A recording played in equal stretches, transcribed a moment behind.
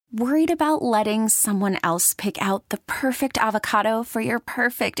Worried about letting someone else pick out the perfect avocado for your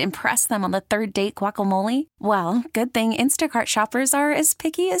perfect impress them on the third date guacamole? Well, good thing Instacart shoppers are as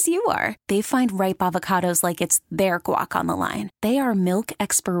picky as you are. They find ripe avocados like it's their guac on the line. They are milk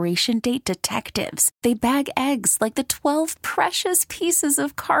expiration date detectives. They bag eggs like the 12 precious pieces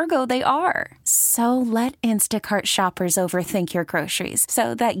of cargo they are. So let Instacart shoppers overthink your groceries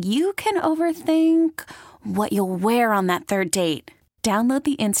so that you can overthink what you'll wear on that third date. Download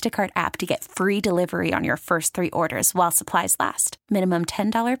the Instacart app to get free delivery on your first 3 orders while supplies last. Minimum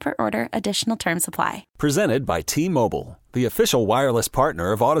 $10 per order. Additional terms apply. Presented by T-Mobile, the official wireless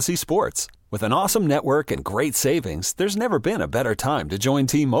partner of Odyssey Sports. With an awesome network and great savings, there's never been a better time to join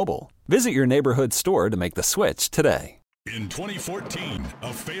T-Mobile. Visit your neighborhood store to make the switch today. In 2014,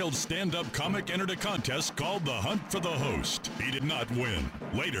 a failed stand-up comic entered a contest called The Hunt for the Host. He did not win.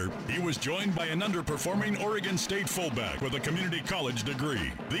 Later, he was joined by an underperforming Oregon State fullback with a community college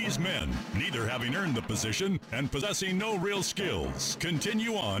degree. These men, neither having earned the position and possessing no real skills,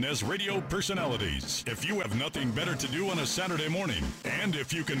 continue on as radio personalities. If you have nothing better to do on a Saturday morning, and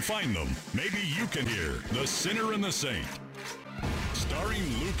if you can find them, maybe you can hear The Sinner and the Saint. Starring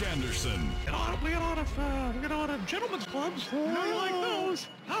Luke Anderson. We got a lot of gentlemen's clubs. You know you like those.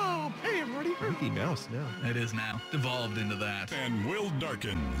 Oh, hey, everybody. Mickey Mouse now. It is now. Devolved into that. And Will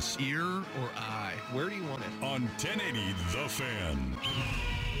Darkins. Ear or eye? Where do you want it? On 1080 The Fan.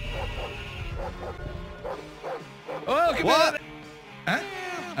 Oh, come What? on. Huh?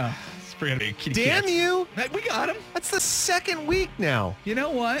 Oh, it's forget it. Kitty Damn cats. you! Hey, we got him. That's the second week now. You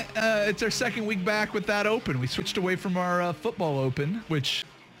know what? It's our second week back with that open. We switched away from our football open, which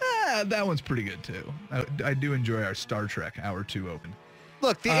that one's pretty good too. I do enjoy our Star Trek Hour 2 open.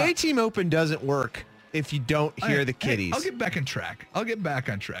 Look, the A-Team Open doesn't work if you don't hear the kiddies. I'll get back on track.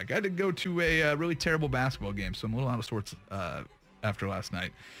 I had to go to a really terrible basketball game, so I'm a little out of sorts after last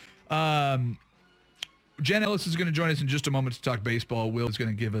night. Jen Ellis is going to join us in just a moment to talk baseball. Will is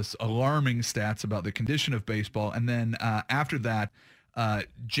going to give us alarming stats about the condition of baseball. And then after that,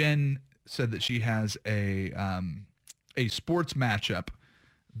 Jen said that she has a sports matchup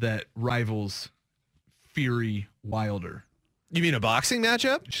that rivals Fury Wilder. You mean a boxing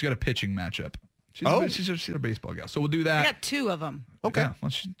matchup? She's got a pitching matchup. She's a baseball gal. So we'll do that. I got 2 of them. Okay. Yeah,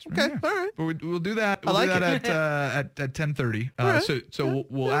 well, Okay. All right. But we'll do that. We'll I like do that at 10:30. Right. So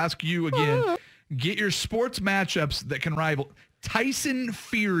we'll ask you again. Get your sports matchups that can rival Tyson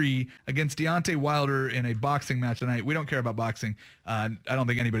Fury against Deontay Wilder in a boxing match tonight. We don't care about boxing. I don't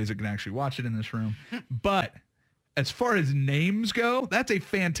think anybody's going to actually watch it in this room. But as far as names go, that's a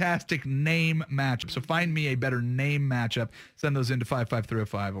fantastic name matchup. So find me a better name matchup. Send those into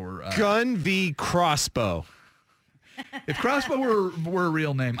 55305 or Gun v. Crossbow. If Crossbow were a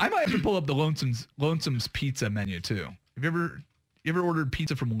real name, I might have to pull up the Lonesome's Pizza menu too. Have you ever ordered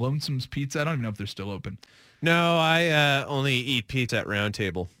pizza from Lonesome's Pizza? I don't even know if they're still open. No, I only eat pizza at Round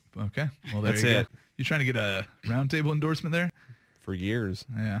Table. Okay. Well, there That's you it. go. You trying to get a Round Table endorsement there? For years.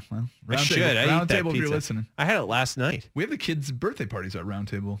 Yeah. Well, I should. I eat Round that Table if pizza. you're listening. I had it last night. We have the kids' birthday parties at Round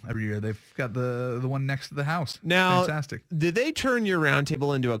Table every year. They've got the one next to the house. Now, Fantastic. Did they turn your Round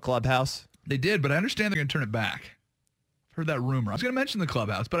Table into a clubhouse? They did, but I understand they're going to turn it back. Heard that rumor. I was going to mention the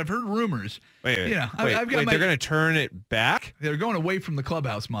clubhouse, but I've heard rumors. Wait, You know, I've got they're going to turn it back? They're going away from the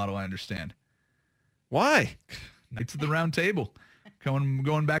clubhouse model, I understand. Why? Knights of the Round Table.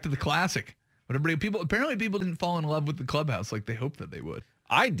 Going back to the classic. But apparently people didn't fall in love with the clubhouse like they hoped that they would.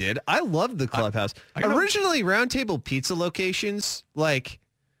 I did. I loved the clubhouse. Originally, Round Table pizza locations, like,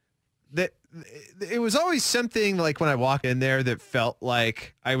 that, it was always something like when I walked in there that felt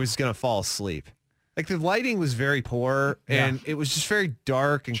like I was going to fall asleep. Like the lighting was very poor and it was just very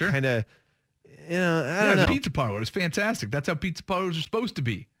dark and kind of, I don't know. The pizza parlor is fantastic. That's how pizza parlors are supposed to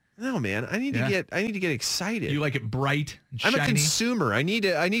be. No, man, I need to get excited. You like it bright and shiny? I'm a consumer. I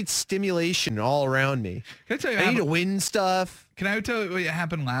need stimulation all around me. Can I tell you? I need to win stuff. Can I tell you what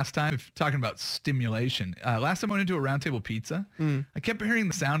happened last time? Talking about stimulation. Last time I went into a Round Table Pizza, I kept hearing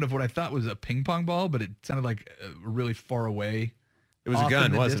the sound of what I thought was a ping pong ball, but it sounded like really far away. It was a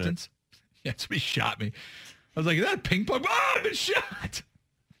gun, wasn't it? Yeah, somebody shot me. I was like, is that a ping pong ball? Oh, I've been shot.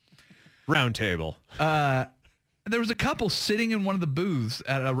 Round Table. There was a couple sitting in one of the booths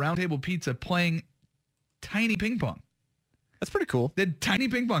at a Round Table Pizza playing tiny ping pong. That's pretty cool. They had tiny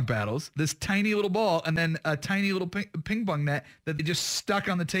ping pong paddles, this tiny little ball, and then a tiny little ping pong net that they just stuck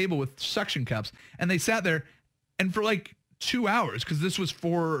on the table with suction cups. And they sat there, and for like 2 hours, because this was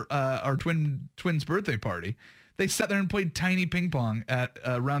for our twins' birthday party, they sat there and played tiny ping pong at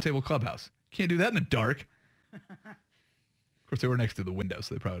Round Table Clubhouse. Can't do that in the dark. Of course, they were next to the window,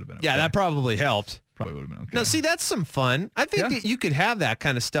 so they probably would have been Yeah, okay. that probably helped. Probably would have been okay. No, see, that's some fun. I think that you could have that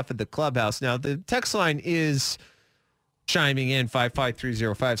kind of stuff at the clubhouse. Now, the text line is chiming in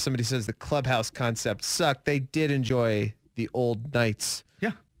 55305. Somebody says the clubhouse concept sucked. They did enjoy the old Knights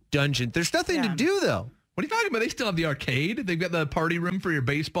dungeon. There's nothing to do, though. What are you talking about? They still have the arcade. They've got the party room for your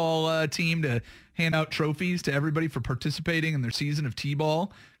baseball team to hand out trophies to everybody for participating in their season of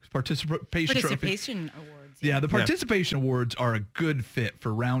T-ball. Participation awards. Yeah, the participation awards are a good fit for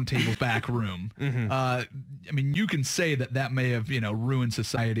Roundtable's back room. I mean, you can say that may have, ruined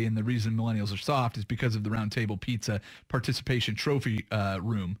society, and the reason millennials are soft is because of the Roundtable Pizza participation trophy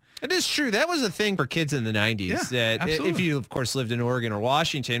room. It is true. That was a thing for kids in the 90s. That if you, of course, lived in Oregon or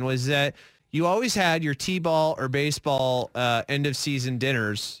Washington, was that you always had your T-ball or baseball end-of-season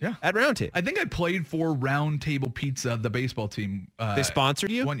dinners at Roundtable. I think I played for Roundtable Pizza, the baseball team. They sponsored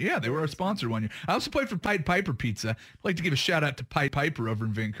you? They were a sponsor one year. I also played for Pied Piper Pizza. I'd like to give a shout-out to Pied Piper over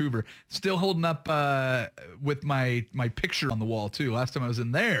in Vancouver. Still holding up with my picture on the wall, too. Last time I was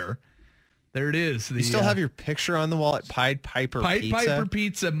in there, there it is. You still have your picture on the wall at Pied Piper Pizza? Pied Piper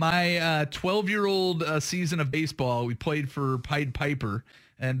Pizza. My 12-year-old season of baseball, we played for Pied Piper.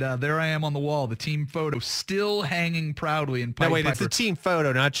 And there I am on the wall, the team photo still hanging proudly in Pied Piper. It's a team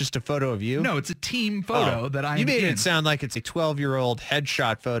photo, not just a photo of you? No, it's a team photo that I'm in. You made it sound like it's a 12-year-old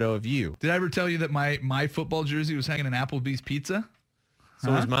headshot photo of you. Did I ever tell you that my football jersey was hanging in Applebee's Pizza?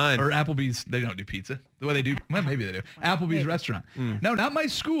 So was mine. Or Applebee's, they don't do pizza. The way they do, well, maybe they do. Applebee's restaurant. No, not my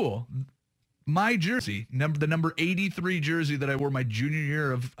school. My jersey, the number 83 jersey that I wore my junior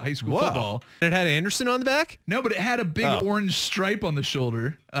year of high school football. It had Anderson on the back? No, but it had a big orange stripe on the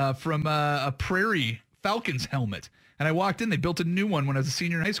shoulder from a Prairie Falcons helmet. And I walked in, they built a new one when I was a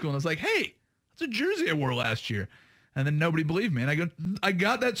senior in high school, and I was like, hey, that's a jersey I wore last year. And then nobody believed me. And I go, I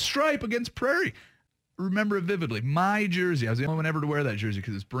got that stripe against Prairie. Remember it vividly. My jersey. I was the only one ever to wear that jersey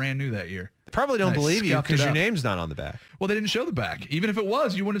because it's brand new that year. Probably don't believe you because your name's not on the back. Well, they didn't show the back. Even if it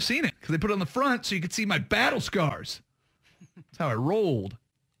was, you wouldn't have seen it because they put it on the front so you could see my battle scars. That's how I rolled.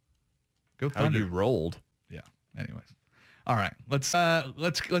 Go Thunder. How you rolled. Yeah. Anyways. All right.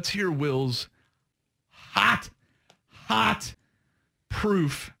 Let's hear Will's hot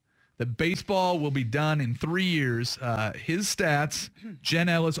proof that baseball will be done in 3 years. His stats, Jen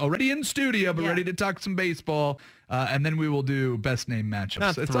Ellis, already in studio, but ready to talk some baseball. And then we will do best name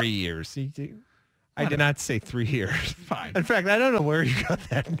matchups. Not 3 years. I did not say 3 years. Fine. In fact, I don't know where you got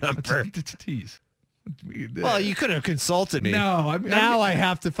that number. It's a tease. Well, you could have consulted me. No. I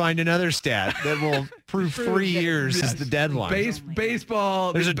have to find another stat that will prove 3 years is the deadline.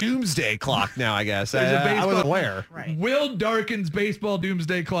 Baseball. There's a doomsday clock now, I guess. I wasn't aware. Right. Will Darkins baseball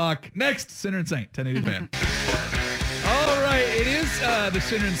doomsday clock. Next, Sinner and Saint, 1080 fan. All right, it is the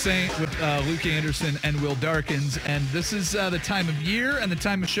Sinner and Saint with Luke Anderson and Will Darkins, and this is the time of year and the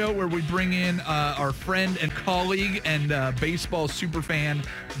time of show where we bring in our friend and colleague and baseball superfan,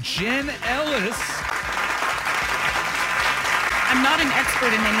 Jen Ellis. I'm not an expert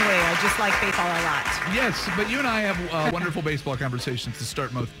in any way. I just like baseball a lot. Yes, but you and I have wonderful baseball conversations to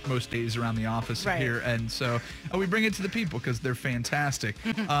start most days around the office here, and so we bring it to the people because they're fantastic.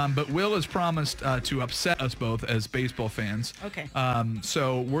 But Will has promised to upset us both as baseball fans. Okay.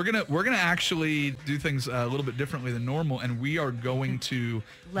 So we're gonna actually do things a little bit differently than normal, and we are going to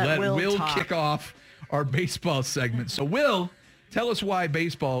let Will kick off our baseball segment. So Will, tell us why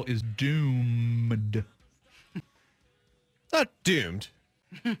baseball is doomed. Not doomed.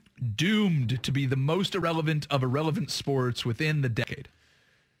 Doomed to be the most irrelevant of irrelevant sports within the decade.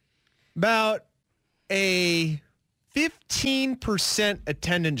 About a 15%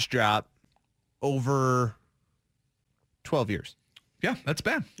 attendance drop over 12 years. Yeah, that's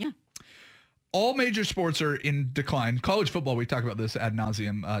bad. Yeah. All major sports are in decline. College football, we talk about this ad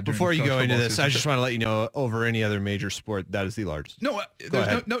nauseum. Before you go into this, I just want to let you know, over any other major sport, that is the largest. No,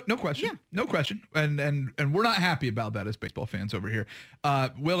 there's no question. Yeah. No question. And we're not happy about that as baseball fans over here.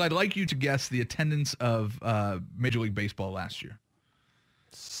 Will, I'd like you to guess the attendance of Major League Baseball last year.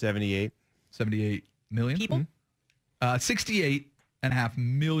 78. 78 million? People? 68.5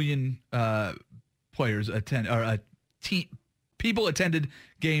 million players people attended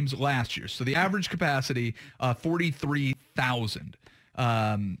games last year. So the average capacity, 43,000.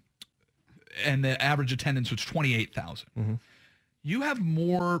 And the average attendance was 28,000. Mm-hmm. You have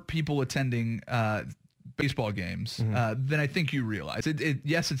more people attending baseball games than I think you realize.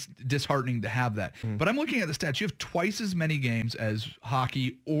 Yes, it's disheartening to have that. Mm-hmm. But I'm looking at the stats. You have twice as many games as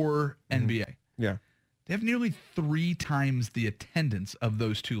hockey or NBA. Yeah. They have nearly 3 times the attendance of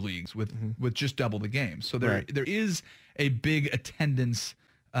those two leagues with just double the games. So there is a big attendance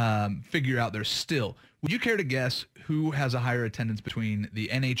figure out their still. Would you care to guess who has a higher attendance between the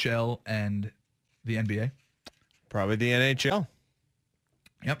NHL and the NBA? Probably the NHL.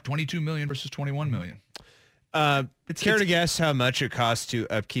 Yep, 22 million versus 21 million. Care to guess how much it costs to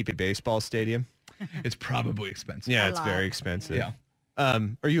upkeep a baseball stadium? It's probably expensive. Yeah, it's very expensive. Yeah.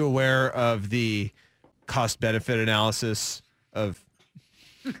 Are you aware of the cost-benefit analysis of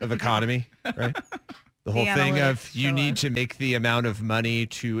economy, right? The whole thing of you need to make the amount of money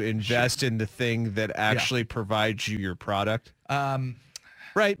to invest in the thing that actually provides you your product.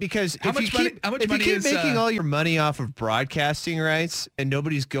 Right, because if you keep making all your money off of broadcasting rights and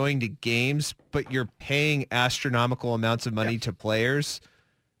nobody's going to games, but you're paying astronomical amounts of money to players,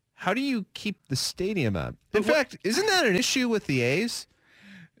 how do you keep the stadium up? In fact, isn't that an issue with the A's?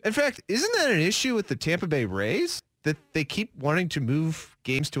 In fact, isn't that an issue with the Tampa Bay Rays? That they keep wanting to move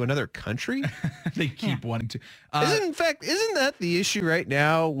games to another country? They keep wanting to. Isn't that the issue right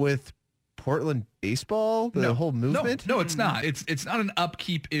now with Portland baseball, the whole movement? No, it's not. It's not an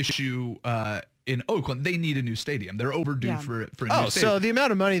upkeep issue in Oakland. They need a new stadium. They're overdue for a new stadium. So the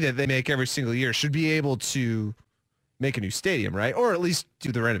amount of money that they make every single year should be able to make a new stadium, right? Or at least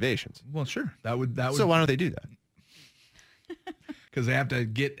do the renovations. Well, sure. That would. So why don't they do that? Because they have to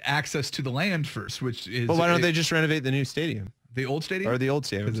get access to the land first, which is. But why don't they just renovate the new stadium? The old stadium? Or the old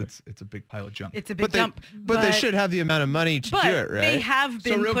stadium. Because it's a big pile of junk. It's a big dump. But they should have the amount of money to do it, right? They have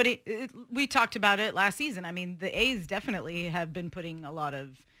been putting, we talked about it last season. I mean, the A's definitely have been putting a lot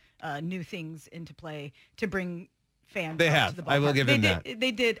of new things into play to bring fans They up have. to the ballpark. I will give them that.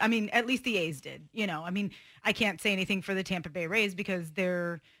 They did. I mean, at least the A's did. I mean, I can't say anything for the Tampa Bay Rays because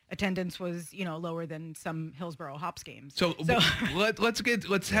their attendance was, lower than some Hillsborough Hops games. So let's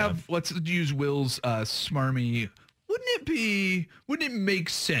use Will's smarmy. Wouldn't it make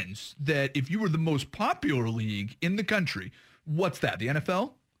sense that if you were the most popular league in the country, what's that, the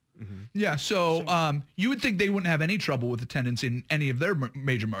NFL? Mm-hmm. Yeah, so you would think they wouldn't have any trouble with attendance in any of their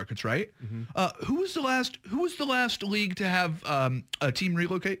major markets, right? Mm-hmm. Who was the last league to have a team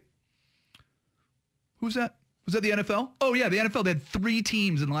relocate? Who's that? Was that the NFL? Oh, yeah, the NFL. They had 3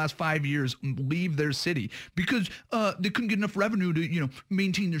 teams in the last 5 years leave their city because they couldn't get enough revenue to,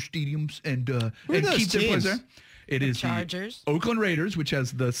 maintain their stadiums and keep their players there. It is Chargers. The Oakland Raiders, which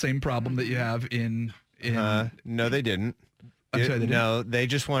has the same problem that you have in no, they didn't. I'm sorry, no, they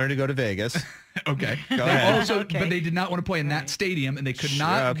just wanted to go to Vegas. Okay. Go ahead. But they did not want to play in that stadium, and they could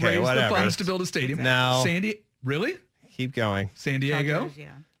not raise the funds to build a stadium. Now, really? Keep going. San Diego? Chargers,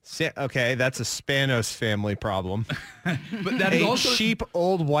 yeah. Okay, that's a Spanos family problem. But that is also cheap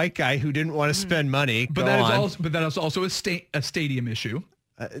old white guy who didn't want to spend money. But that is also a stadium issue.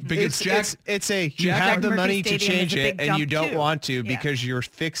 Because you have the money to change it and you don't want to Yeah. because you're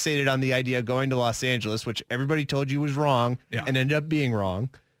fixated on the idea of going to Los Angeles, which everybody told you was wrong and ended up being wrong.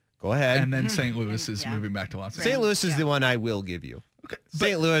 Go ahead. And then St. Louis is moving back to Los Angeles. St. Louis is the one I will give you. Okay.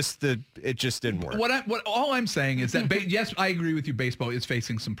 St. Louis, it just didn't work. All I'm saying is that yes, I agree with you. Baseball is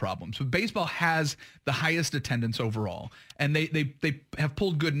facing some problems, but baseball has the highest attendance overall, and they have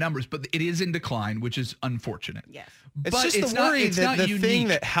pulled good numbers, but it is in decline, which is unfortunate. Yes, it's just the worry that the thing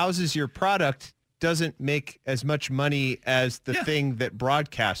that houses your product doesn't make as much money as the thing that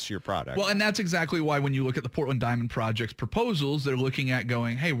broadcasts your product. Well, and that's exactly why when you look at the Portland Diamond Project's proposals, they're looking at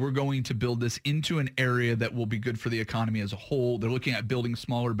going, hey, we're going to build this into an area that will be good for the economy as a whole. They're looking at building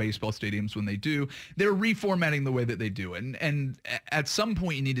smaller baseball stadiums when they do. They're reformatting the way that they do it. And at some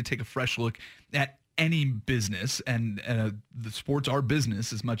point, you need to take a fresh look at any business, and the sports are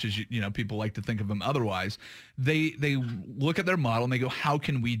business as much as people like to think of them otherwise. They look at their model and they go, how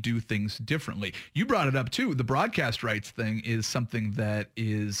can we do things differently? You brought it up too. The broadcast rights thing is something that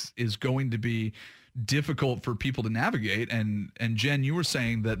is going to be difficult for people to navigate. And Jen, you were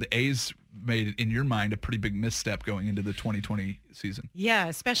saying that the A's made, in your mind, a pretty big misstep going into the 2020 season. Yeah,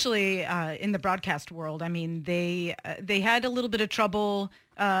 especially in the broadcast world. I mean, they had a little bit of trouble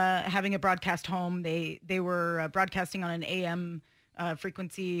having a broadcast home. They were broadcasting on an AM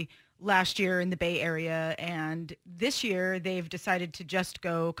frequency last year in the Bay Area, and this year they've decided to just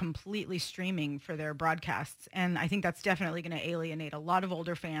go completely streaming for their broadcasts. And I think that's definitely going to alienate a lot of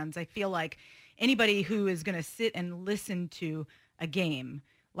older fans. I feel like anybody who is going to sit and listen to a game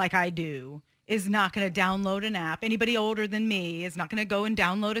like I do is not going to download an app. Anybody older than me is not going to go and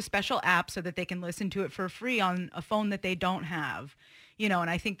download a special app so that they can listen to it for free on a phone that they don't have.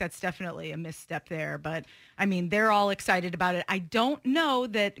 And I think that's definitely a misstep there. But, I mean, they're all excited about it. I don't know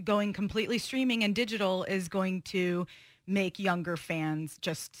that going completely streaming and digital is going to make younger fans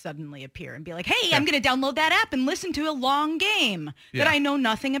just suddenly appear and be like, hey, I'm going to download that app and listen to a long game that I know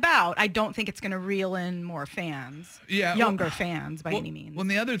nothing about. I don't think it's going to reel in more fans, younger fans by any means. Well,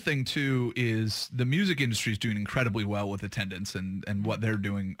 and the other thing, too, is the music industry is doing incredibly well with attendance and what they're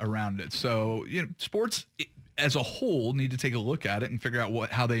doing around it. So, sports as a whole need to take a look at it and figure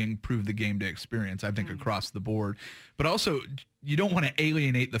out how they improve the game day experience, I think, across the board. But also, you don't want to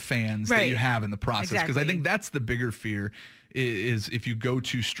alienate the fans that you have in the process, because I think that's the bigger fear is if you go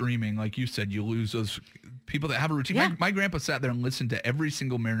to streaming, like you said, you lose those people that have a routine. My grandpa sat there and listened to every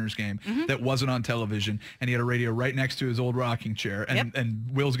single Mariners game that wasn't on television, and he had a radio right next to his old rocking chair, and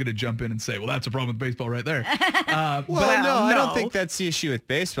Will's going to jump in and say, well, that's a problem with baseball right there. Well, no, I don't think that's the issue with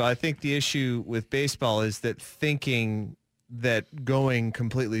baseball. I think the issue with baseball is that thinking that going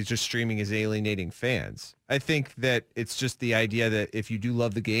completely just streaming is alienating fans. I think that it's just the idea that if you do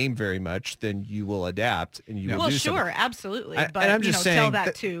love the game very much, then you will adapt and you will do something. Well, sure, absolutely. But and I'm just saying tell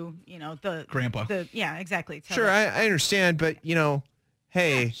that to, the grandpa. Yeah, exactly. Sure, I understand, but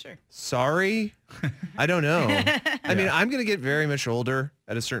hey, sorry, I don't know. I mean, I'm going to get very much older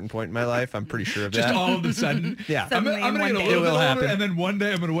at a certain point in my life. I'm pretty sure of that. Just all of a sudden. I'm going to get a little bit older, and then one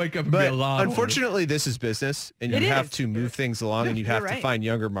day I'm going to wake up and be a lot unfortunately, this is business, and you have to move things along, and you have to find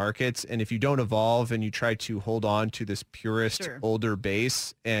younger markets. And if you don't evolve and you try to hold on to this purist older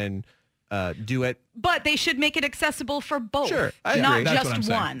base and do it. But they should make it accessible for both. Sure, I agree. Not That's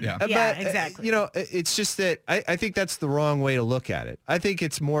just one. Yeah, exactly. It's just that I think that's the wrong way to look at it. I think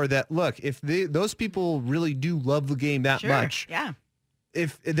it's more that, look, if those people really do love the game that much,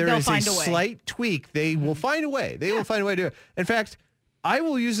 if there is a slight tweak, they will find a way. They will find a way to do it. In fact, I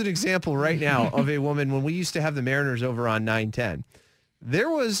will use an example right now of a woman when we used to have the Mariners over on 910. There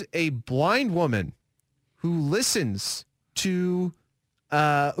was a blind woman who listens to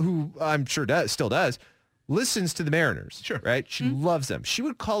who I'm sure still does, listens to the Mariners. Sure. Right? She loves them. She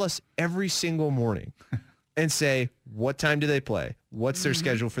would call us every single morning and say, what time do they play? What's their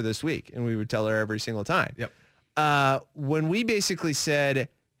schedule for this week? And we would tell her every single time. Yep. When we basically said,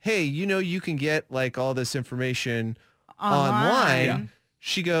 hey, you can get like all this information online.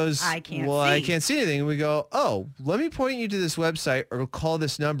 She goes, I can't see anything. And we go, oh, let me point you to this website or call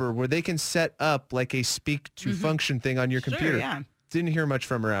this number where they can set up like a speak to function thing on your computer. Yeah. Didn't hear much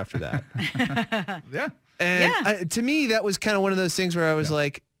from her after that. Yeah. And to me, that was kind of one of those things where I was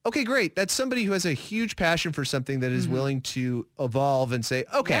like, okay, great. That's somebody who has a huge passion for something that is willing to evolve and say,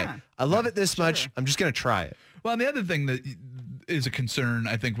 okay, I love it this much. I'm just going to try it. Well, and the other thing that is a concern,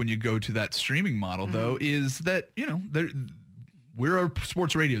 I think, when you go to that streaming model, though, is that, we're a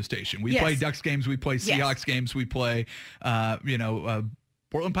sports radio station. We play Ducks games. We play Seahawks games. We play,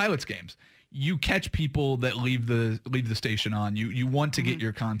 Portland Pilots games. You catch people that leave the station on. You want to get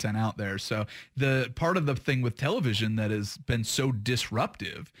your content out there. So the part of the thing with television that has been so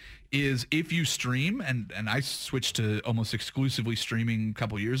disruptive is if you stream, and I switched to almost exclusively streaming a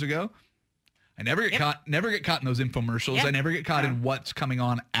couple years ago. I never get caught in those infomercials. I never get caught in what's coming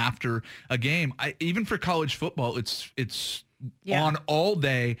on after a game. Even for college football, it's on all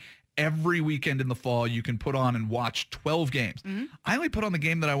day. Every weekend in the fall, you can put on and watch 12 games. I only put on the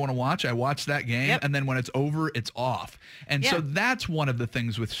game that I want to watch. I watch that game, and then when it's over, it's off. And so that's one of the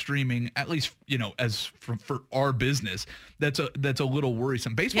things with streaming, at least, as for our business, that's a little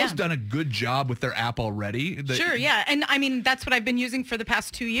worrisome. Baseball's done a good job with their app already. And I mean, that's what I've been using for the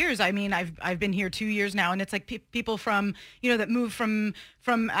past 2 years. I mean, I've been here 2 years now, and it's like people from, that move from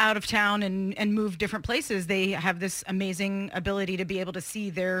out of town and move different places. They have this amazing ability to be able to see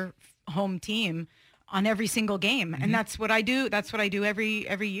their home team on every single game. And that's what I do. That's what I do every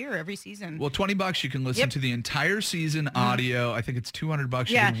year, every season. Well, $20, you can listen to the entire season audio. I think it's $200.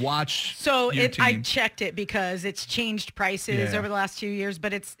 You can watch. So I checked it because it's changed prices over the last 2 years,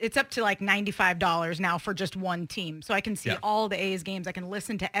 but it's up to like $95 now for just one team. So I can see all the A's games. I can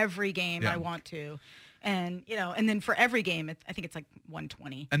listen to every game I want to. And, and then for every game, I think it's like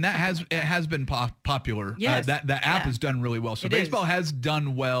 $120. And that has been popular. Yes. That app has done really well. So baseball has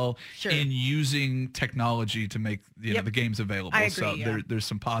done well in using technology to make the games available. I agree, so there's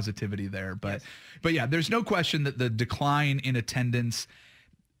some positivity there. But yeah, there's no question that the decline in attendance,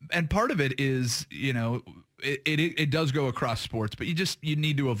 and part of it is, it does go across sports, but you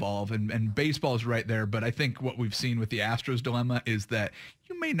need to evolve, and baseball is right there. But I think what we've seen with the Astros dilemma is that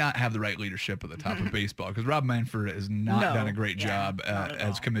you may not have the right leadership at the top of baseball, because Rob Manfred has not done a great job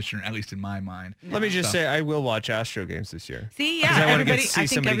as commissioner, at least in my mind. Let me just say, I will watch Astro games this year. See, I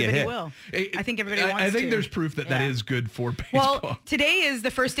think everybody will. I think everybody wants to. I think there's proof that is good for baseball. Well, today is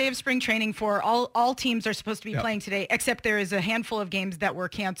the first day of spring training for all teams are supposed to be playing today, except there is a handful of games that were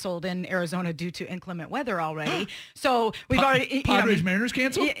canceled in Arizona due to inclement weather already. So we've already Padres Mariners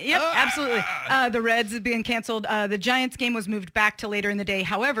canceled? Yep, absolutely. The Reds is being canceled. The Giants game was moved back to later in the day.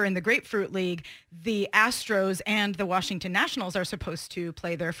 However, in the Grapefruit League, the Astros and the Washington Nationals are supposed to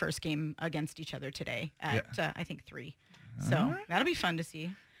play their first game against each other today at I think 3. So that'll be fun to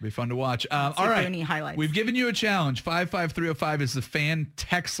see. Be fun to watch. All right. Any highlights. We've given you a challenge. 55305 is the fan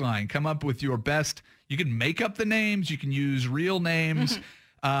text line. Come up with your best. You can make up the names. You can use real names.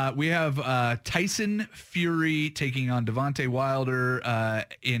 We have Tyson Fury taking on Devontae Wilder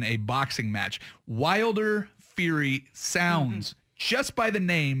in a boxing match. Wilder Fury sounds just by the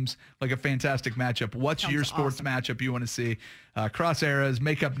names like a fantastic matchup. What's your sports matchup you want to see? Cross eras,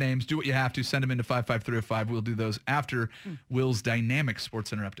 make up names, do what you have to. Send them into 55305. We'll do those after Will's dynamic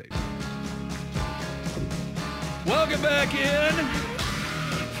Sports Center update. Welcome back in.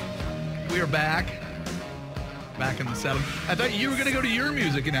 We are back in the 7th. I thought you were going to go to your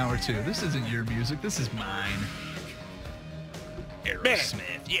music in hour 2. This isn't your music. This is mine. Aerosmith,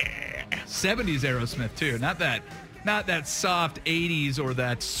 yeah. 70s Aerosmith, too. Not that soft 80s or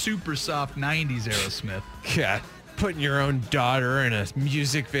that super soft 90s Aerosmith. Yeah, putting your own daughter in a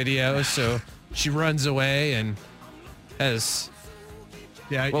music video so she runs away and has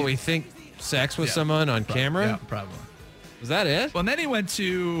we think sex with someone on camera? Yeah, probably. Was that it? Well, and then they went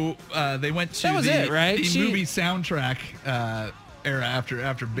to that was the, it, right? the movie soundtrack era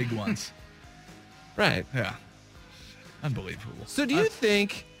after big ones. Right. Yeah. Unbelievable. So do you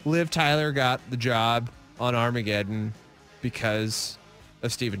think Liv Tyler got the job on Armageddon because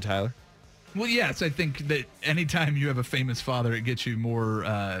of Steven Tyler? Well, yes, I think that anytime you have a famous father, it gets you more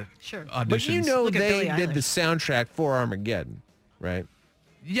auditions. But you know they did the soundtrack for Armageddon, right?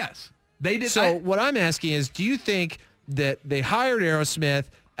 Yes, they did. So what I'm asking is, do you think that they hired Aerosmith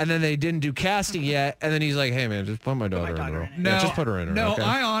and then they didn't do casting yet, and then he's like, "Hey man, just put my daughter in the role." No, just put her in her. No, okay?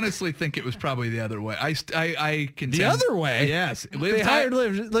 I honestly think it was probably the other way. I can the other way. Yes, they hired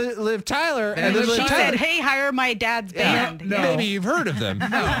Liv Tyler, and then Liv Tyler said, "Hey, hire my dad's band." No, maybe you've heard of them.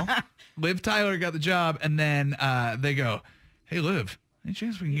 No, Liv Tyler got the job, and then they go, "Hey, Liv, any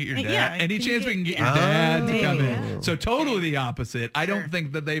chance we can get your dad? Yeah, any chance we can get your dad to come in?" So totally the opposite. I don't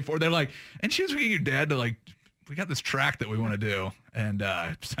think that they're like, "Any chance we can get your dad to like." We got this track that we want to do, and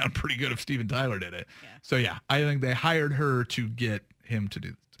it sound pretty good if Steven Tyler did it. Yeah. So, yeah, I think they hired her to get him to do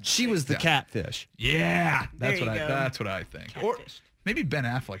it. She was the catfish. Yeah, that's what I think. Catfish. Or maybe Ben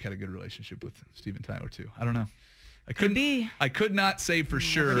Affleck had a good relationship with Steven Tyler, too. I don't know. I could not say for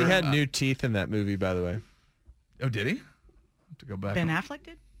sure. He had new teeth in that movie, by the way. Oh, did he? Have to go back. Ben Affleck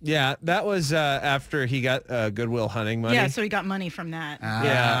did? Yeah, that was after he got Goodwill Hunting money. Yeah, so he got money from that.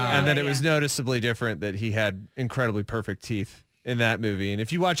 And then it was noticeably different that he had incredibly perfect teeth in that movie. And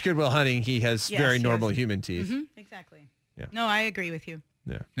if you watch Goodwill Hunting, he has very normal human teeth. Exactly. Yeah. No, I agree with you.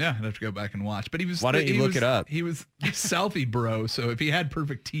 Yeah. Yeah, I'd have to go back and watch. But he was. Why don't you look it up? He was Southie bro, so if he had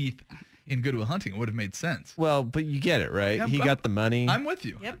perfect teeth in Goodwill Hunting, it would have made sense. Well, but you get it, right? Yeah, he got the money. I'm with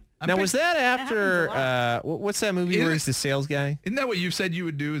you. Yep. Now, was that after, what's that movie where he's the sales guy? Isn't that what you said you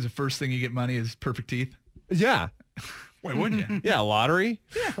would do as the first thing you get money is perfect teeth? Yeah. Why wouldn't you? Yeah, lottery?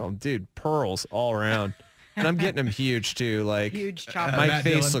 Yeah. Oh, dude, pearls all around. And I'm getting them huge, too. Like, huge chompers. My Matt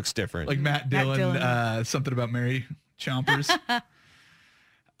face Dillon, looks different. Like Matt Dillon. Something about Mary Chompers.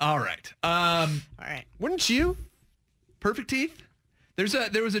 All right. All right. Wouldn't you? Perfect teeth?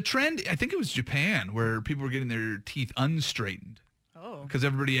 There was a trend, I think it was Japan, where people were getting their teeth unstraightened. Oh. Because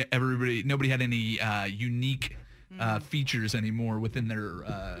nobody had any unique features anymore within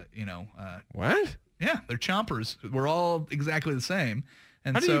their, what? Yeah, their chompers were all exactly the same.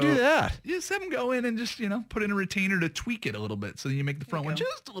 And how do you do that? You just have them go in and just, put in a retainer to tweak it a little bit. So then you make the front one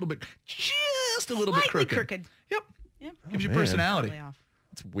just a little bit crooked. Yep. Gives you personality. Totally off.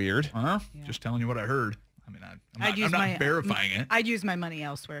 That's weird. Just telling you what I heard. I mean, I'm not verifying it. I'd use my money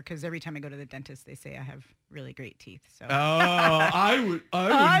elsewhere because every time I go to the dentist, they say I have really great teeth. So. Oh, I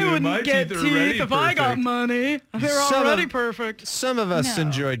wouldn't get teeth if I got money. They're already perfect. Some of us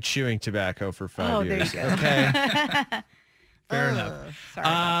enjoyed chewing tobacco for 5 years. There you go. Okay. Fair enough. Sorry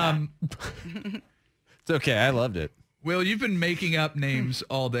about that. It's okay. I loved it. Will, you've been making up names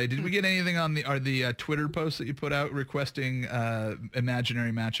all day. Did we get anything on the Twitter posts that you put out requesting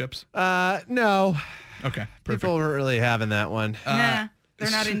imaginary matchups? No. Okay, perfect. People weren't really having that one. Nah, they're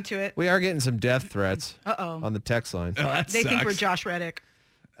not into it. We are getting some death threats on the text line. Oh, that they sucks. think we're Josh Reddick.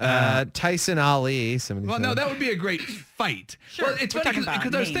 Tyson Ali. Well, no, that would be a great fight. Sure. Well, it's funny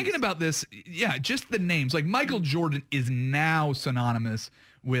because I was thinking about this. Yeah, just the names. Like Michael Jordan is now synonymous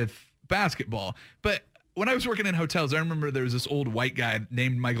with basketball, but when I was working in hotels, I remember there was this old white guy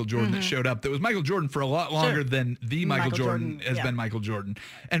named Michael Jordan that showed up that was Michael Jordan for a lot longer than the Michael Jordan has been Michael Jordan.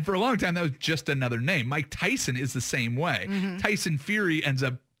 And for a long time, that was just another name. Mike Tyson is the same way. Tyson Fury ends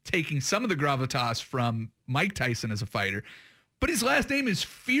up taking some of the gravitas from Mike Tyson as a fighter, but his last name is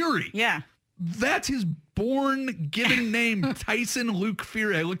Fury. Yeah. That's his born given name, Tyson Luke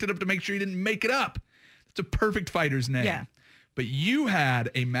Fury. I looked it up to make sure he didn't make it up. It's a perfect fighter's name. Yeah. But you had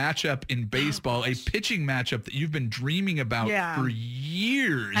a matchup in baseball, a pitching matchup that you've been dreaming about for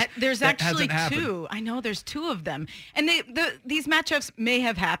years. There's that actually hasn't happened. two. I know there's two of them. And these matchups may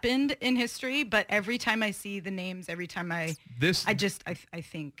have happened in history, but every time I see the names, every time I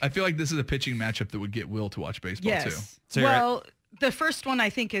think. I feel like this is a pitching matchup that would get Will to watch baseball too. So well, the first one I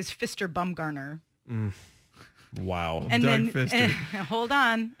think is Fister Bumgarner. Wow. And Doug then Fister. Hold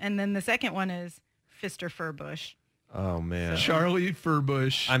on. And then the second one is Fister Furbush. Oh, man. Charlie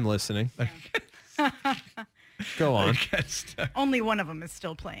Furbush. I'm listening. Go on. Only one of them is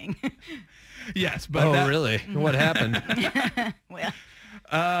still playing. Yes, but really? What happened? Well,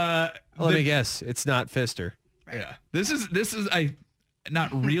 Let me guess. It's not Fister. right. Yeah. This is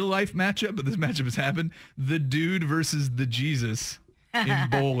not real life matchup, but this matchup has happened. The dude versus the Jesus in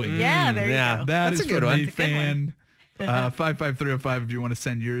bowling. Yeah, there you go. That That's is a good from one. a fan. 55305 if you want to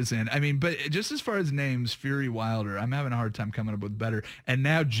send yours in. I mean, but just as far as names, Fury, Wilder, I'm having a hard time coming up with better. And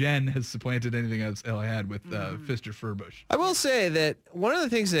now Jen has supplanted anything else I had with Fister Furbush. I will say that one of the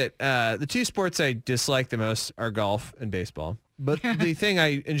things that the two sports I dislike the most are golf and baseball. But the thing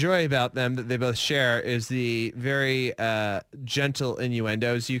I enjoy about them that they both share is the very gentle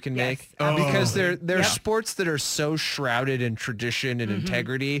innuendos you can make. Because they're sports that are so shrouded in tradition and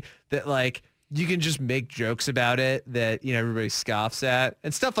integrity that like you can just make jokes about it that, you know, everybody scoffs at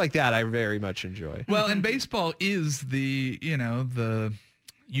and stuff like that. I very much enjoy. Well, and baseball is the, you know, the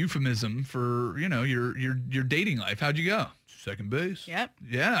euphemism for, you know, your dating life. How'd you go? Second base. Yep.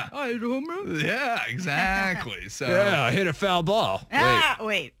 Yeah. I hit a home run. Yeah, exactly. So Yeah, I hit a foul ball.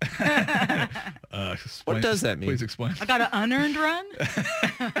 Wait. What does that mean? Please explain. I got an unearned run?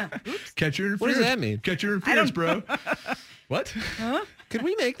 Catcher interference. What does that mean? Catcher interference, bro. What? Could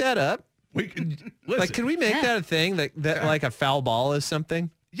we make that up? We can, listen. Like, could we make that a thing that like a foul ball is something?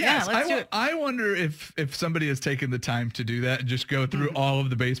 Yes, let's do it. I wonder if somebody has taken the time to do that and just go through all of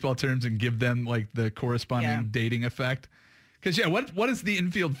the baseball terms and give them like the corresponding dating effect. Because what does the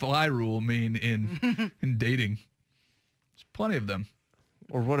infield fly rule mean in dating? There's plenty of them.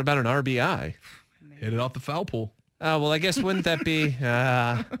 Or what about an RBI? Hit it off the foul pole. Oh, well, I guess wouldn't that be?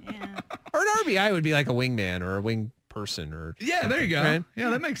 Or an RBI would be like a wingman or a wing person or Yeah, there you go. right? Yeah,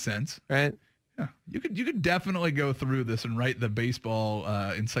 that makes sense. Right? Yeah, you could definitely go through this and write the baseball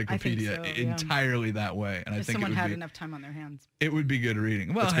encyclopedia so, yeah. entirely that way. And I If think someone had enough time on their hands. it would be good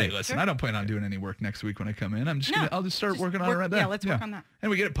reading. Well, hey, me. listen, Sure. I don't plan on doing any work next week when I come in. I'll just start working on it work- right there. yeah, let's work on that.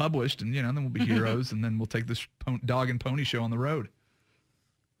 And we get it published, and then we'll be heroes, and then we'll take this dog and pony show on the road.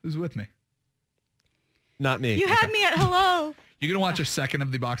 Who's with me? Not me. You had me at hello. You gonna watch a second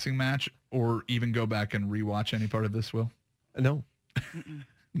of the boxing match, or even go back and rewatch any part of this? Will? No.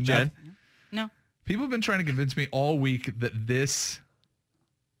 Jen? No. People have been trying to convince me all week that this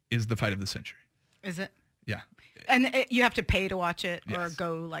is the fight of the century. Is it? Yeah. And you have to pay to watch it or Yes.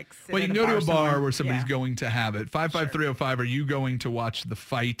 go like sit Well, you at can go to a bar somewhere. where somebody's Yeah. going to have it. 55305, are you going to watch the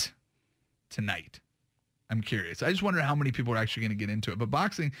fight tonight? I'm curious. I just wonder how many people are actually going to get into it. But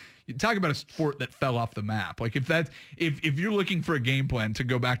boxing, you talk about a sport that fell off the map. Like if you're looking for a game plan, to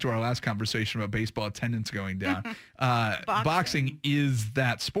go back to our last conversation about baseball attendance going down, boxing is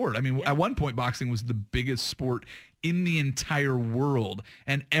that sport. I mean, at one point, boxing was the biggest sport in the entire world.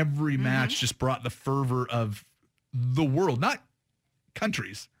 And every match just brought the fervor of the world, not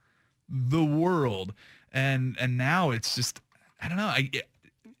countries, the world. And now it's just, I don't know.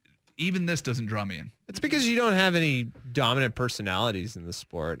 Even this doesn't draw me in. It's because you don't have any dominant personalities in the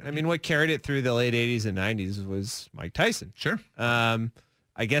sport. I mean, what carried it through the late 80s and 90s was Mike Tyson. Sure.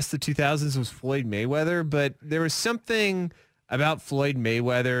 I guess the 2000s was Floyd Mayweather, but there was something about Floyd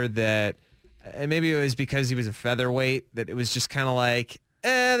Mayweather that, and maybe it was because he was a featherweight, that it was just kind of like,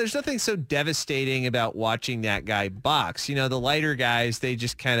 there's nothing so devastating about watching that guy box. You know, the lighter guys, they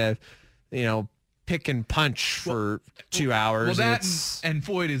just kind of, pick and punch for 2 hours. Well, that and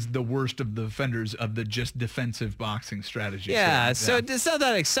Floyd is the worst of the offenders of the just defensive boxing strategy. Yeah, so it's not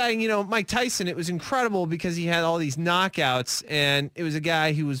that exciting. Mike Tyson, it was incredible because he had all these knockouts, and it was a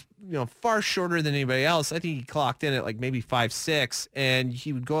guy who was, far shorter than anybody else. I think he clocked in at like maybe 5'6", and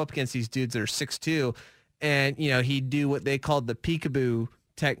he would go up against these dudes that are 6'2", and, he'd do what they called the peekaboo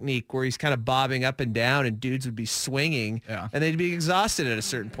technique where he's kind of bobbing up and down and dudes would be swinging and they'd be exhausted at a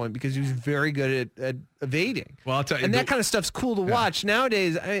certain point because he was very good at evading. Well, I'll tell you. And that kind of stuff's cool to watch.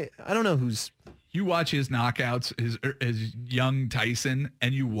 Nowadays, I don't know who's... You watch his knockouts, his young Tyson,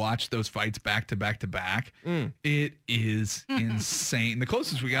 and you watch those fights back to back to back. It is insane. The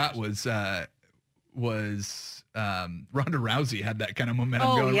closest we got was Ronda Rousey had that kind of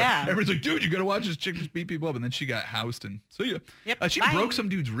momentum going. Yeah. Everyone's like, dude, you got to watch this chick just beat people up. And then she got housed. And so she broke some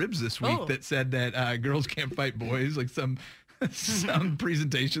dude's ribs this week that said that girls can't fight boys. Like some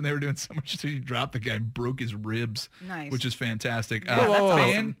presentation they were doing so much. So she dropped the guy and broke his ribs, which is fantastic.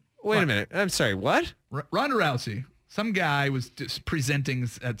 Whoa. Wait a minute. I'm sorry. What? Ronda Rousey. Some guy was just presenting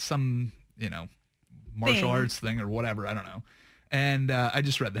at some, martial arts thing or whatever. I don't know. And I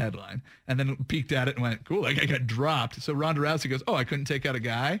just read the headline and then peeked at it and went, cool, that guy got dropped. So Ronda Rousey goes, I couldn't take out a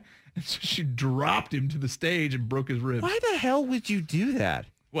guy. And so she dropped him to the stage and broke his ribs. Why the hell would you do that?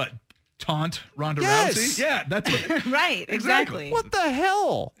 What? Taunt Ronda Yes. Rousey? Yeah, that's what. Right, exactly. What the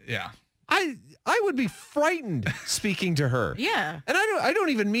hell? Yeah. I would be frightened speaking to her. Yeah. And I don't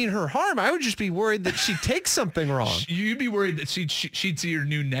even mean her harm. I would just be worried that she'd take something wrong. You'd be worried that she'd see your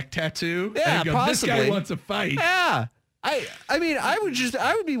new neck tattoo. Yeah, and go, possibly. This guy wants a fight. Yeah. I mean, I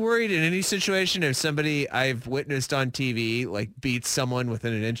would be worried in any situation if somebody I've witnessed on TV like beats someone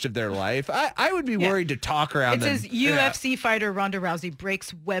within an inch of their life. I would be worried to talk around them. It says UFC fighter Ronda Rousey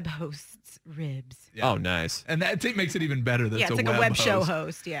breaks web host's ribs. Yeah. Oh, nice. And that makes it even better. That's it's like a web show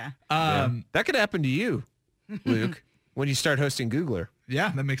host. Yeah. That could happen to you, Luke, when you start hosting Googler.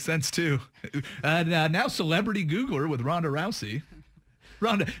 Yeah, that makes sense too. Now celebrity Googler with Ronda Rousey.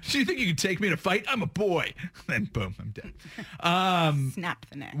 Ronda, do you think you could take me to fight? I'm a boy. Then boom, I'm dead. Snap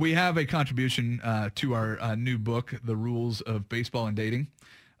the neck. We have a contribution to our new book, The Rules of Baseball and Dating,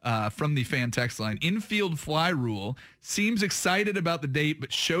 from the fan text line. Infield fly rule seems excited about the date,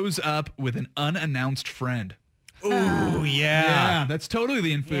 but shows up with an unannounced friend. Oh, yeah. Yeah, that's totally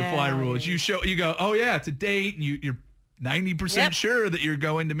the infield fly rule. Is you go, oh, yeah, it's a date, and you're 90% sure that you're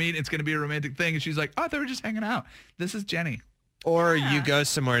going to meet. It's going to be a romantic thing. And she's like, oh, they were just hanging out. This is Jenny. Or you go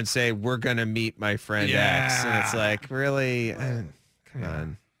somewhere and say, we're going to meet my friend X. And it's like, really? Come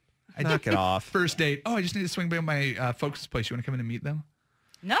on. Knock it off. First date. Oh, I just need to swing by my folks' place. You want to come in and meet them?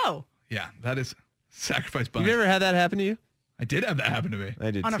 No. Yeah, that is sacrifice bunch. You ever had that happen to you? I did have that happen to me.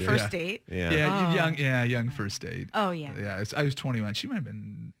 I did on too. a first date? Yeah. Young first date. Oh, yeah. Yeah, I was 21. She might have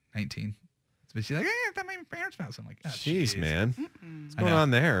been 19. But she's like, hey, I thought my parents' house. I'm like, oh, jeez, man. What's going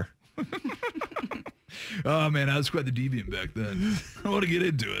on there? Oh, man, I was quite the deviant back then. I want to get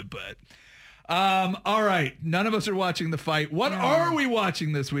into it, but... all right. None of us are watching the fight. What are we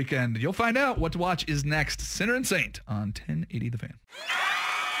watching this weekend? You'll find out. What to watch is next. Sinner and Saint on 1080 The Fan.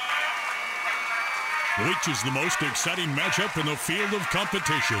 Which is the most exciting matchup in the field of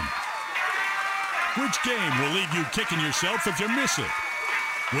competition? Which game will leave you kicking yourself if you miss it?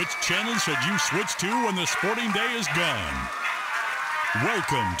 Which channel should you switch to when the sporting day is gone?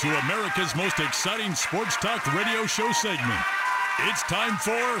 Welcome to America's most exciting sports talk radio show segment. It's time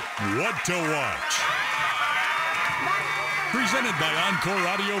for What to Watch. Presented by Encore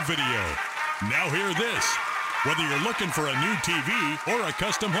Audio Video. Now hear this. Whether you're looking for a new TV or a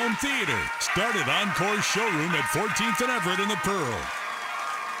custom home theater, start at Encore's showroom at 14th and Everett in the Pearl.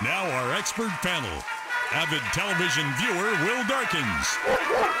 Now our expert panel. Avid television viewer Will Darkins.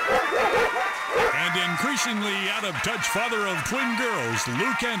 And increasingly out-of-touch father of twin girls,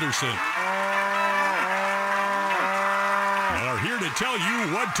 Luke Anderson. Are here to tell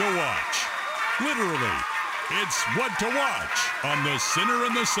you what to watch. Literally, it's What to Watch on The Sinner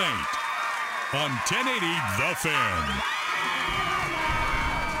and the Saint on 1080 The Fan.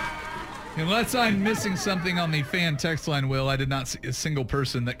 Unless I'm missing something on the fan text line, Will, I did not see a single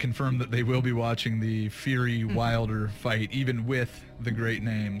person that confirmed that they will be watching the Fury Wilder fight, even with the great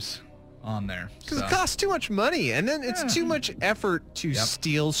names on there. Because it costs too much money, and then it's too much effort to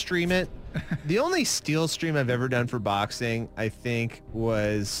steal stream it. The only steal stream I've ever done for boxing, I think,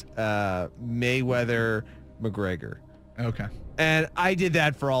 was Mayweather McGregor. Okay. And I did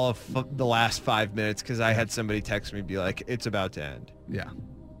that for all of the last 5 minutes because I had somebody text me be like, it's about to end. Yeah.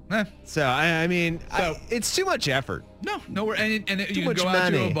 So, I mean, it's too much effort. No, and you can go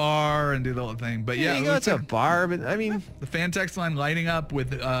out to a bar and do the whole thing. But yeah, you go to a bar, but I mean... The fan text line lighting up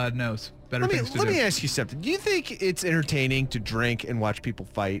with no's. Better things to do. Let me ask you something. Do you think it's entertaining to drink and watch people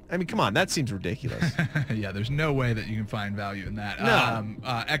fight? I mean, come on, that seems ridiculous. Yeah, there's no way that you can find value in that. No.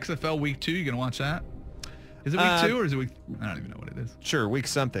 XFL Week 2, you going to watch that? Is it Week 2 or is it Week... I don't even know what it is. Sure, week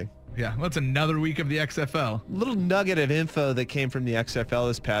something. Yeah, well, it's another week of the XFL. Little nugget of info that came from the XFL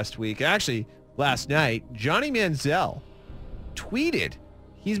this past week. Actually, last night, Johnny Manziel tweeted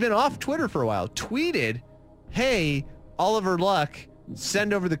he's been off Twitter for a while, tweeted, hey, Oliver Luck,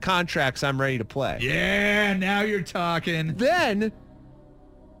 send over the contracts. I'm ready to play. Yeah, now you're talking. Then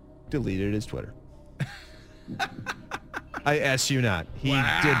deleted his Twitter. I ask you not. He did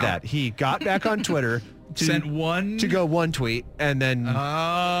that. He got back on Twitter. Sent one? To go one tweet, and then...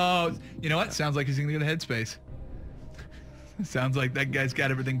 Oh, you know what? Sounds like he's going to go to Headspace. Sounds like that guy's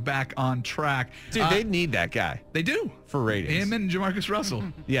got everything back on track. Dude, they need that guy. They do. For ratings. Him and Jamarcus Russell.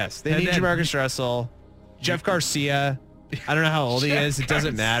 Yes, they need Jamarcus Russell. Jeff Garcia. I don't know how old he is. It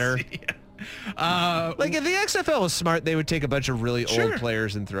doesn't matter. Like, if the XFL was smart, they would take a bunch of really old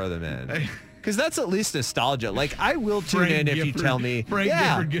players and throw them in. Because that's at least nostalgia. Like, I will tune in if you tell me. Frank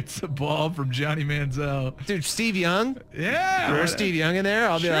Gifford gets the ball from Johnny Manziel. Dude, Steve Young? Yeah. Throw Steve Young in there.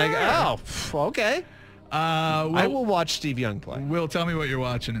 I'll be like, oh, okay. I will watch Steve Young play. Will, tell me what you're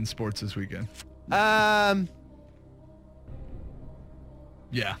watching in sports this weekend. Yeah.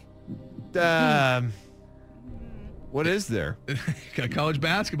 What is there? Got college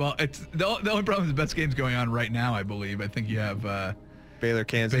basketball. It's the only problem is the best game's going on right now, I believe. I think you have Baylor,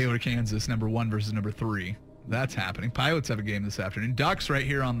 Kansas, number 1 versus number 3. That's happening. Pilots have a game this afternoon. Ducks right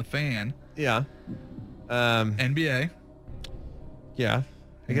here on the fan. Yeah. NBA. Yeah.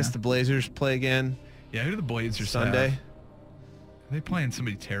 I guess the Blazers play again. Yeah, who do the Blazers Sunday? have? Are they playing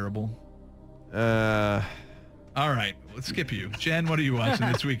somebody terrible? All right, let's skip you. Jen, what are you watching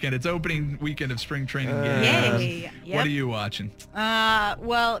this weekend? It's opening weekend of spring training games. Yay. Yep. What are you watching?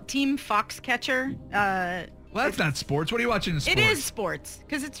 Well, Team Foxcatcher. Well, that's not sports. What are you watching in sports? It is sports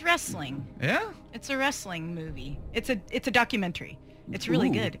because it's wrestling. Yeah? It's a wrestling movie. It's a documentary. It's really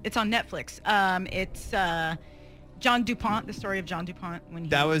good. It's on Netflix. It's John DuPont, the story of John DuPont.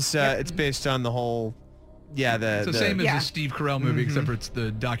 It's based on the whole... Yeah, it's the same as the Steve Carell movie, except for it's the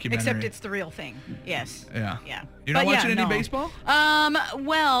documentary. Except it's the real thing. Yes. Yeah. Yeah. You're not watching any baseball?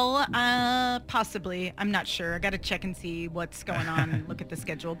 Well, possibly. I'm not sure. I got to check and see what's going on and look at the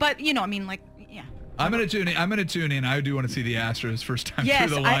schedule. But, yeah. I'm gonna tune in. I do want to see the Astros first time through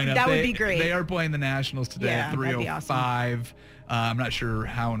the lineup. That would be great. They are playing the Nationals today at 3:05. Awesome. I'm not sure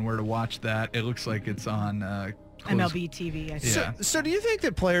how and where to watch that. It looks like it's on MLB TV. I think. Yeah. So do you think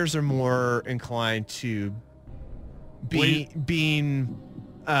that players are more inclined to being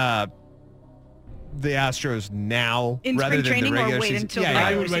the Astros now in rather spring than the training regular or wait season? until regular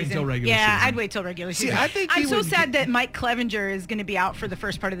I would season. wait until regular season. I'd wait till regular season. I think I'm so sad that Mike Clevenger is going to be out for the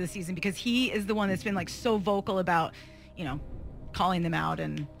first part of the season because he is the one that's been like so vocal about, calling them out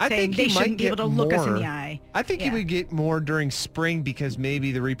and saying they shouldn't be able to look us in the eye. I think he would get more during spring because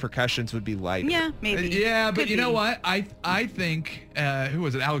maybe the repercussions would be lighter. Yeah, maybe. But you know what? I think, who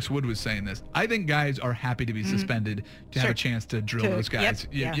was it? Alex Wood was saying this. I think guys are happy to be suspended to have a chance to drill those guys.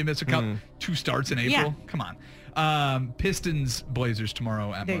 You miss a couple, 2 starts in April? Yeah. Come on. Pistons Blazers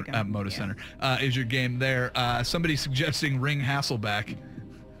tomorrow at Moda Center is your game there. Somebody suggesting Ring Hasselbeck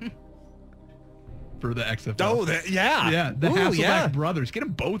for the XFL. Oh, yeah. The Hasselbeck brothers. Get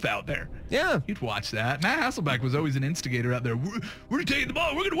them both out there. Yeah. You'd watch that. Matt Hasselbeck was always an instigator out there. We're taking the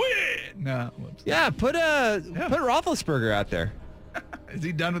ball. We're going to win. No. Whoops. Yeah, put Roethlisberger out there. Is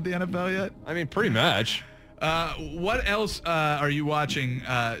he done with the NFL yet? I mean, pretty much. What else are you watching?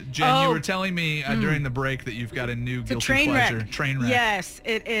 Jen, you were telling me during the break that you've got a new guilty pleasure. Train wreck. Yes,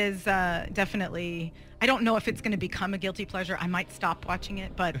 it is definitely. I don't know if it's going to become a guilty pleasure. I might stop watching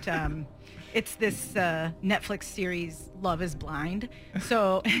it, but it's this Netflix series, Love is Blind.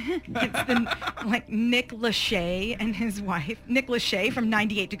 So it's Nick Lachey and his wife. Nick Lachey from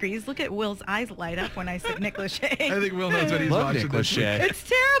 98 Degrees. Look at Will's eyes light up when I said Nick Lachey. I think Will knows what he's watching. Nick Lachey. It's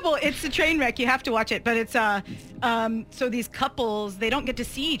terrible. It's a train wreck. You have to watch it. But it's so these couples, they don't get to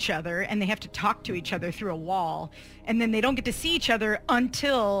see each other and they have to talk to each other through a wall. And then they don't get to see each other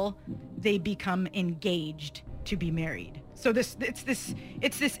until they become engaged to be married. So it's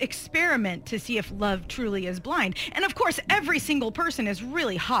this experiment to see if love truly is blind. And of course, every single person is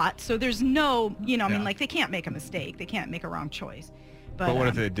really hot. So there's no, they can't make a mistake. They can't make a wrong choice. But what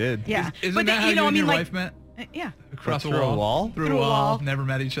if they did? Yeah. Isn't that how you and your wife met? Yeah. Across Through a wall? Through a wall. Never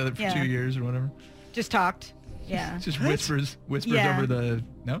met each other for 2 years or whatever. Just talked. Yeah. Just whispers over the...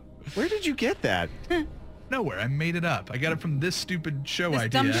 No? Where did you get that? Nowhere. I made it up. I got it from this stupid show idea.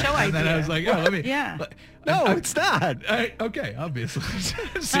 Dumb show and then idea. I was like, let me... Yeah. No, it's not. Okay, obviously.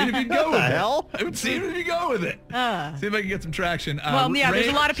 See if you go with it. Hell? I would see if you go with it. See if I can get some traction. There's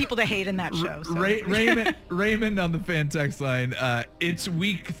a lot of people to hate in that show. So. Raymond on the fan text line. It's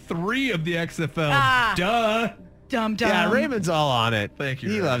week 3 of the XFL. Duh. Dumb. Yeah, Raymond's all on it. Thank you.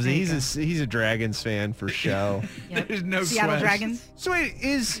 He loves it. He's a Dragons fan for show. Yep. There's no Seattle question. Dragons. So wait,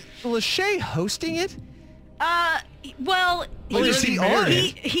 is Lachey hosting it? Well, is he on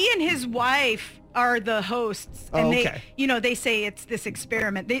it? he and his wife are the hosts, and they say it's this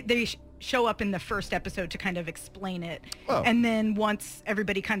experiment. They show up in the first episode to kind of explain it, and then once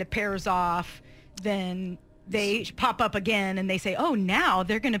everybody kind of pairs off, then they pop up again and they say, oh, now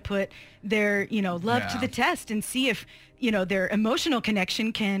they're going to put their, love to the test and see if, their emotional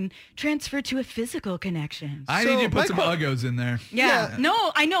connection can transfer to a physical connection. I need you to put some uggos in there. Yeah.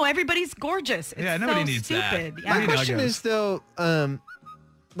 No, I know. Everybody's gorgeous. It's nobody so needs stupid. that. Yeah. My question is, though,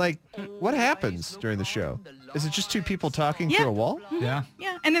 what happens during the show? Is it just two people talking through a wall? Mm-hmm. Yeah.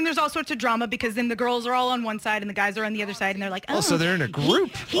 Yeah. And then there's all sorts of drama because then the girls are all on one side and the guys are on the other side and they're like, oh, so they're in a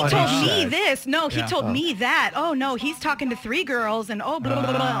group. He told me this. No, he told me that. Oh, no, he's talking to 3 girls and blah, blah,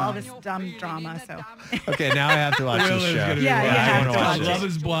 blah, all this dumb drama. So. Okay, now I have to watch this show. Yeah, you have to watch it. Love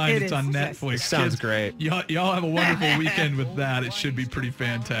is Blind. It's on Netflix. Sounds great. Y'all have a wonderful weekend with that. It should be pretty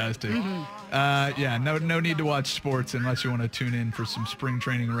fantastic. No need to watch sports unless you want to tune in for some spring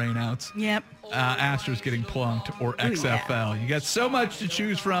training rainouts. Yep. Astros getting plunked or XFL. You got so much to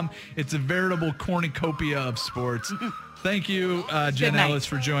choose from. It's a veritable cornucopia of sports. Thank you, Jen Ellis,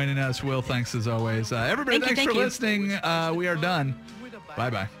 for joining us. Will, thanks as always. Everybody, thanks for listening. We are done.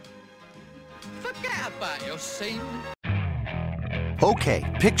 Bye-bye. Forget about your scene.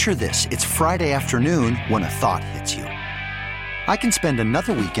 Okay, picture this. It's Friday afternoon when a thought hits you. I can spend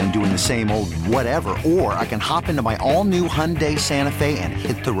another weekend doing the same old whatever, or I can hop into my all-new Hyundai Santa Fe and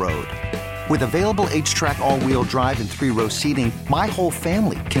hit the road. With available H-Track all-wheel drive and 3-row seating, my whole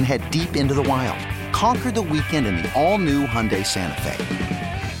family can head deep into the wild. Conquer the weekend in the all-new Hyundai Santa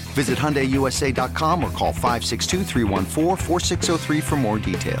Fe. Visit HyundaiUSA.com or call 562-314-4603 for more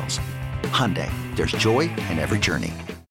details. Hyundai, there's joy in every journey.